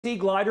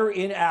Seaglider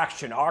in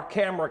action. Our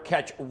camera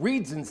catch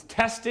REGENT's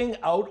testing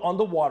out on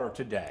the water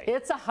today.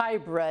 It's a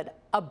hybrid,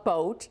 a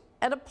boat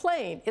and a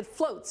plane. It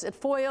floats, it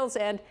foils,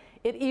 and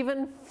it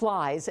even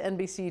flies.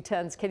 NBC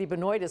 10's Katie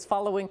Benoit is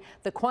following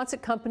the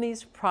Quonset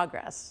company's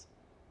progress.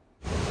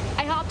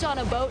 I hopped on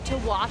a boat to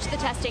watch the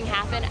testing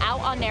happen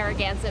out on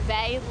Narragansett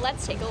Bay.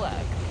 Let's take a look.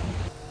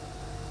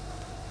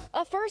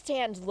 A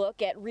first-hand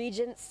look at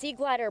REGENT's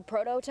Seaglider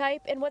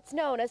prototype in what's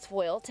known as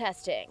foil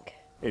testing.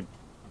 It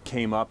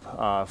came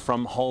up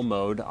from hull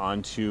mode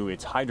onto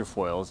its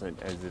hydrofoils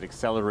as it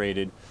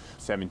accelerated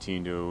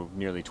 17 to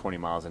nearly 20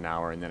 miles an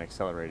hour and then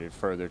accelerated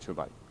further to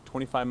about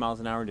 25 miles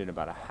an hour, did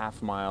about a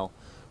half-mile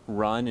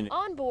run. And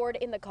on board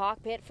in the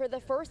cockpit for the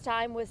first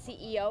time was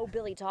CEO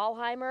Billy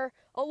Thalheimer,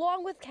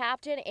 along with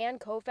captain and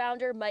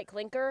co-founder Mike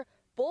Klinker,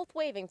 both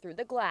waving through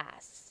the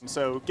glass.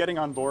 So getting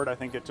on board, I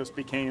think it just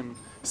became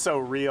so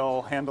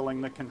real,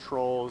 handling the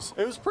controls.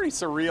 It was pretty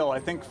surreal, I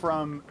think,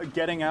 from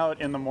getting out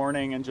in the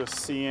morning and just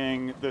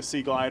seeing the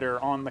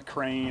Seaglider on the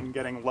crane,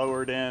 getting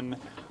lowered in.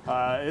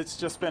 It's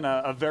just been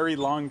a very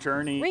long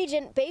journey.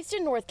 REGENT, based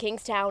in North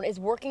Kingstown, is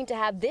working to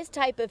have this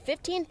type of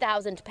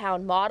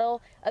 15,000-pound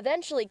model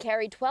eventually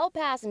carry 12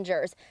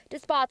 passengers to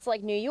spots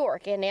like New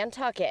York and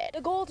Nantucket.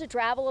 The goal to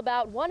travel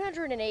about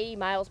 180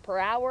 miles per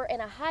hour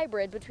in a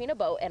hybrid between a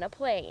boat and a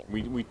plane.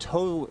 We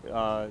tow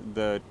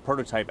the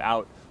prototype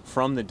out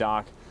from the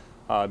dock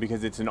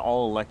because it's an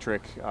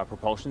all-electric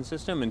propulsion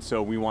system, and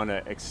so we want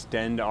to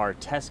extend our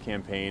test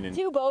campaign. And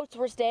two boats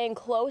were staying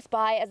close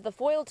by as the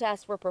foil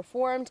tests were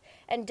performed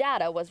and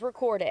data was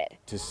recorded.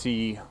 To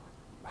see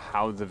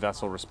how the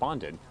vessel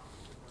responded,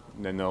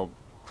 and then they'll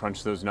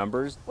crunch those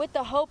numbers. With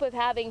the hope of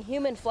having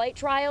human flight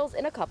trials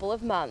in a couple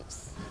of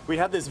months. We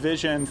had this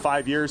vision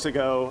 5 years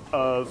ago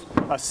of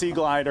a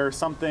Seaglider,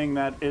 something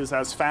that is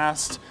as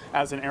fast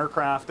as an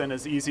aircraft and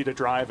as easy to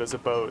drive as a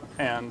boat.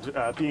 And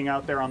being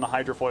out there on the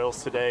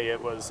hydrofoils today,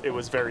 it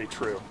was very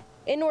true.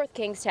 In North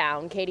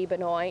Kingstown, Katie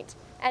Benoit,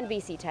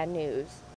 NBC 10 News.